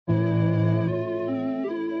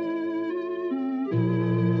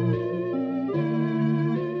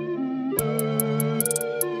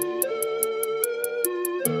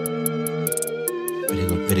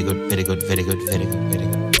very good, very good, very good, very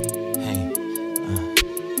good. Hey,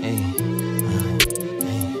 hey,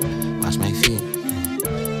 hey. Wash my feet,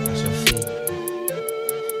 wash your feet.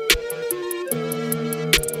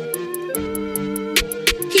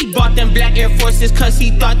 He bought them black Air Forces cause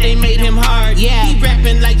he thought they made him hard. Yeah. He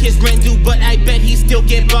rapping like his rent due, but I bet he still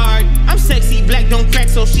get barred. I'm sexy, black don't crack,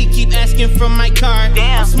 so she keep asking for my card.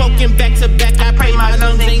 Damn. I'm smoking back to back, I pray my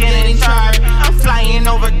lungs ain't getting charred. I'm flying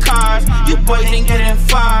over cars, you boys ain't getting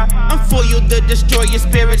far. I'm for you to destroy your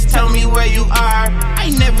spirits, tell me where you are. I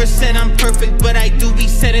never said I'm perfect, but I do be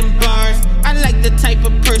setting bars. I like the type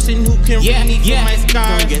of person who can read me through my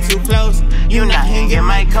scars. Don't get too close, you not hanging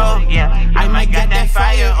my coat. Yeah, I might got that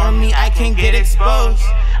fire on me, I can get exposed.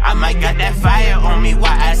 I might got that fire on me,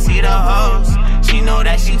 why I see the hoes. She know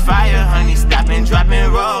that she fire, honey, stop and drop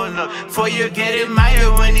and roll. Look, before you get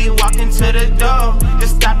admired when he walk into the door,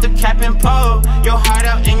 just stop the cap and pole, your heart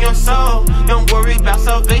out and your soul. Don't worry about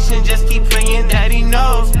salvation, just keep praying that he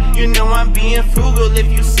knows. You know I'm being frugal if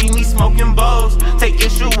you see me smoking bowls. Take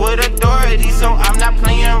issue with authority, so I'm not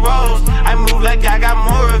playing roles. I move like I got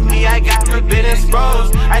more of me, I got forbidden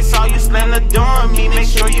scrolls. I saw you slam the door on me, make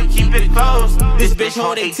sure you keep it closed. This bitch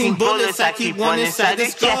hold 18 bullets, I keep one inside the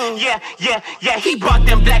skull. Yeah, he bought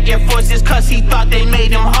them black Air Forces cause he thought they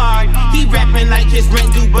made him hard. He rapping like his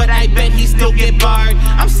rent due, but I bet he still get barred.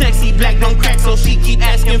 I'm sexy, black don't crack, so she keep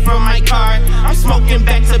asking for my card. I'm smoking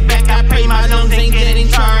back to back, I pray my lungs ain't getting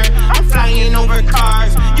charred. I'm flying over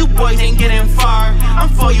cars, you boys ain't getting far. I'm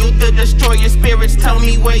for you to destroy your spirits, tell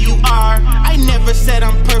me where you are. I never said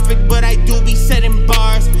I'm perfect, but I do be setting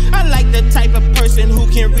bars. I like the type of person who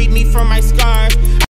can read me from my scars.